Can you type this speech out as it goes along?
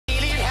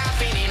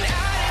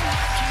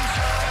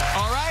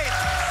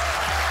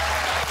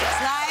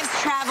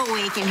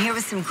week, and here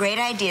with some great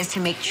ideas to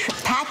make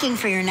packing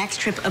for your next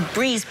trip a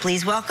breeze.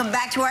 Please welcome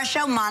back to our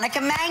show, Monica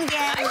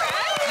Mangin.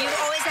 You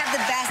always have the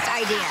best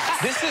ideas.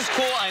 This is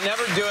cool. I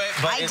never do it,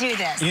 but I do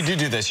this. You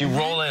do this. You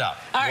roll it up.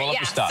 All right, roll up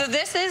your stuff. So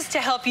this is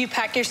to help you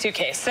pack your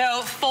suitcase.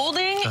 So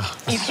folding,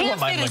 you can't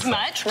fit as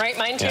much, right?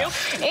 Mine too.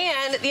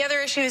 Yeah. And the other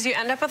issue is you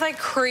end up with like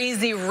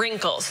crazy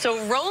wrinkles.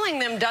 So rolling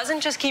them doesn't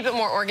just keep it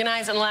more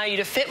organized and allow you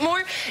to fit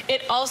more.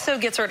 It also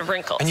gets rid of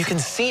wrinkles. And you can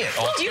see it.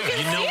 You can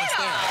see it.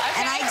 Okay.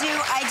 And I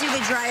do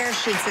the dryer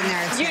sheets in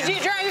there too. You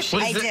do dryer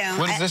sheets? I do.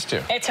 What does this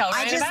do? It tells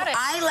you about it.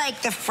 I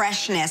like the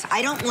freshness.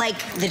 I don't like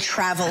the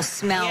travel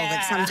smell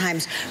that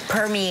sometimes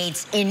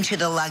permeates into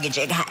the luggage.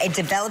 It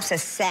develops a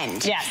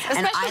scent. Yes,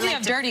 especially if you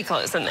have dirty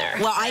clothes in there.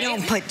 Well, I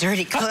don't put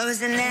dirty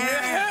clothes in there.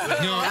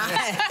 No.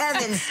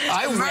 Heavens.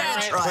 I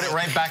put it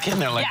right back in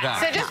there like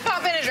that. So just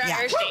pop in a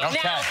dryer sheet. Okay.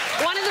 Now,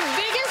 one of the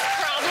biggest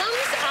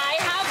problems I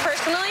have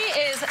personally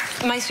is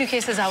my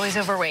suitcase is always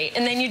overweight.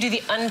 And then you do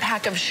the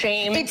unpack of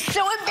shame. It's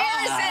so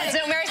embarrassing. It's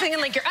so embarrassing,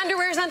 and like your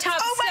underwear's on top.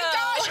 Oh my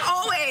gosh,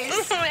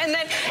 always. And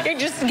then you're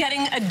just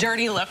getting a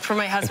dirty look from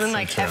my husband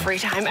every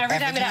time it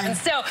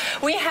happens. So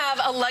we have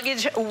a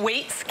luggage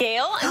weight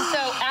scale, and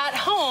so at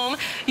home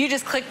you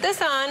just click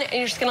this on and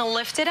you're just gonna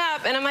lift it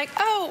up, and I'm like,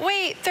 oh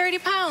wait, 30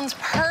 pounds,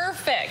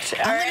 perfect.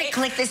 I'm gonna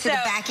click this to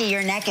the back of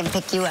your neck and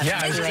pick you up.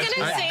 Yeah, this is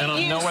gonna save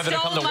you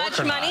so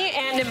much money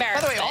and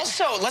embarrassment. By the way,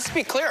 also, let's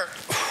be clear.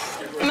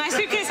 My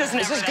suitcase is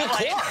never This is good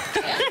core.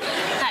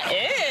 That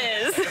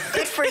is.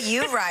 Good for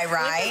you, Rai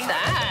Rai. Look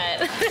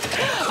at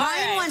that.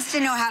 Ryan wants to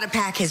know how to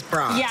pack his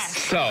bras. Yes.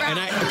 So,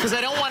 because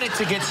I don't want it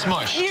to get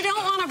smushed. You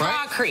don't want a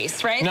bra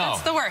crease, right? No.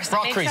 That's the worst.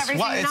 Bra it makes crease.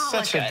 everything It's not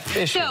such look an good.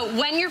 issue. So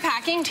when you're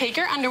packing, take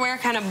your underwear,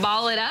 kind of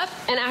ball it up,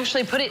 and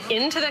actually put it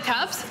into the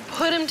cups,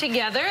 put them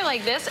together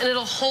like this, and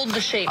it'll hold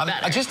the shape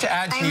better. Just to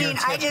add to your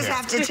tip I just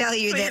have to tell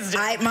you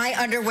that my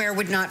underwear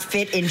would not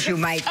fit into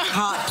my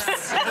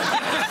cups.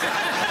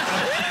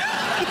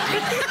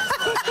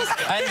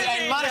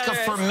 And Monica,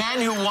 for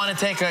men who want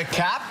to take a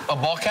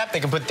ball cap, they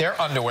can put their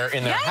underwear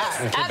in their hat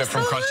and keep it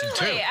from crunching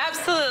too.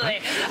 Absolutely.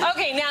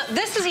 Okay, now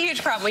this is a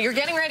huge problem. You're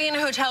getting ready in a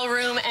hotel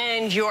room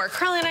and your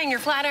curling iron, your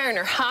flat iron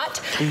are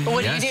hot. But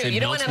what do? You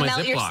don't want to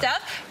melt your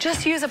stuff.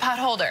 Just use a pot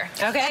holder,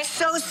 okay? That's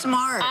so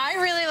smart. I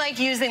really like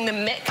using the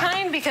mitt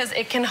kind because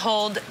it can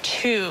hold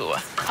 2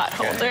 pot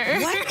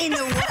holders. What in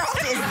the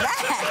world is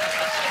that?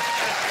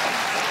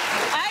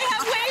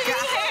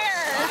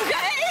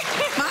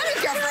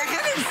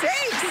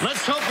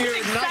 Let's hope you're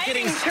not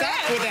getting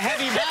stuck with a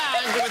heavy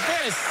bag with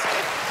this.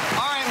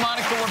 All right,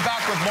 Monica, we're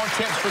back with more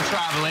tips for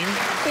traveling.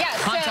 Yeah,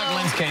 contact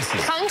lens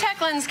cases.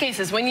 Contact lens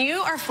cases. When you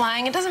are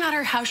flying, it doesn't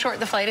matter how short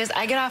the flight is.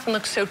 I get off and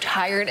look so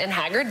tired and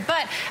haggard,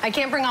 but I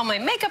can't bring all my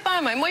makeup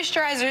on, my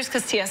moisturizers,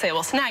 because TSA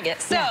will snag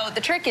it. So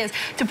the trick is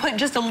to put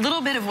just a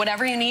little bit of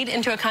whatever you need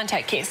into a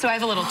contact case. So I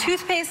have a little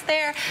toothpaste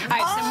there. I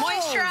have some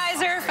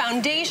moisturizer,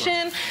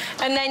 foundation,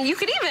 and then you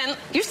could even,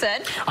 you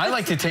said. I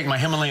like to take my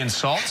Himalayan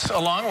salts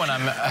along when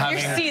I'm having.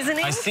 You're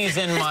seasoning? I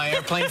season my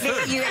airplane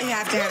food. You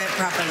have to have it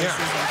properly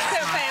seasoned. So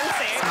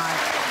fancy.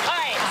 All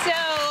right,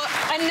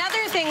 so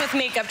another thing with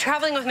makeup,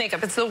 traveling with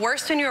makeup, it's the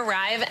worst when you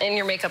arrive and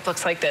your makeup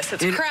looks like this.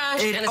 It's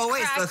crashed and it's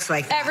always cracked looks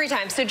like that. every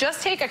time. So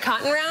just take a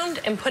cotton round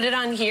and put it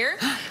on here,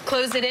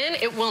 close it in,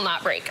 it will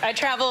not break. I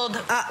traveled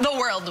the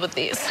world with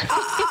these. Look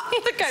how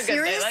good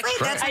seriously? they look.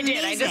 That's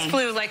amazing. I just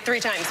flew like 3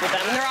 times with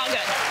them, and they're all good.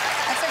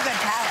 That's a good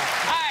palette.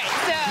 All right,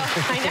 so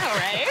I know,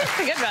 right? It's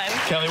a good one.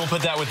 Kelly, we'll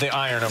put that with the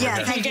iron over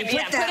here. Thank you.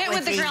 Put it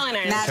with the curling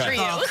iron. That's for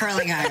you.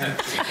 Curling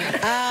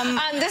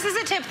iron. This is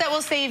a tip that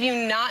will save you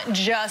not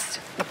just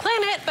the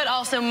planet, but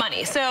also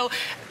money. So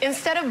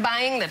instead of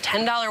buying the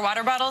 $10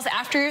 water bottles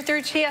after you're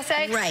through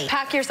TSA,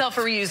 pack yourself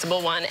a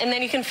reusable one, and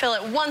then you can fill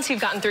it once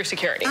you've gotten through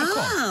security.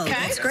 Oh, okay?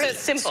 That's great. So it's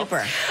simple.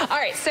 Super. All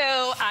right,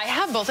 so I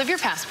have both of your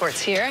passports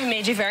here. I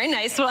made you very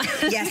nice ones.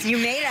 Yes, you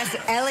made us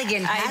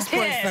elegant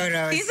passport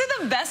photos. These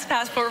are the best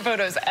passport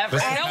photos ever.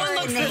 No one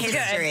looks this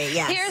good.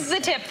 Yes. Here's the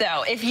tip,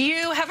 though. If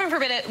you, heaven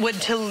forbid it, would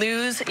to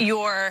lose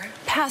your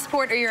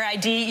passport or your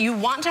ID, you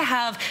want to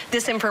have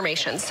this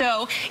information.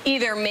 So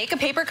either make a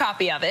paper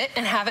copy of it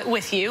and have it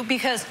with you,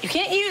 because you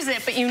can't use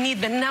it, but you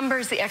need the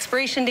numbers, the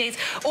expiration dates,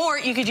 or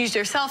you could use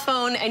your cell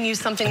phone and use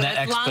something that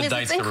as long as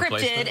it's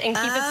encrypted and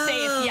keep it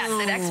safe. Yes,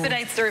 it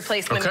expedites the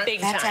replacement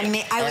big time.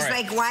 I was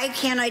like, why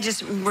can't I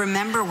just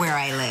remember where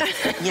I live?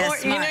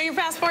 Yes, you know your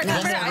passport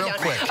number? I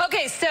don't.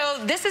 Okay, so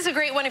this is a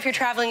great one if you're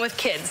traveling with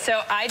kids.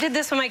 So I did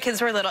this when my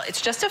kids were little.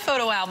 It's just a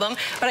photo album,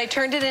 but I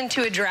turned it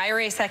into a dry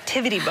erase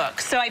activity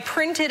book. So I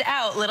printed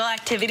out little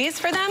activities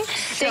for them.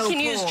 They can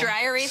use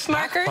dry erase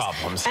markers.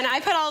 And I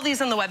put all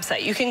these on the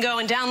website. You can go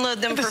and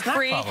download them for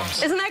free.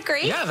 Isn't that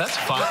great? Yeah, that's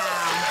fun.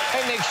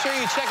 Hey, make sure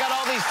you check out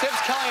all these tips,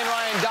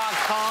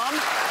 KellyandRyan.com.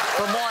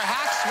 For more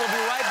hacks, we'll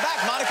be right back.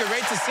 Monica,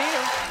 great to see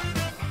you.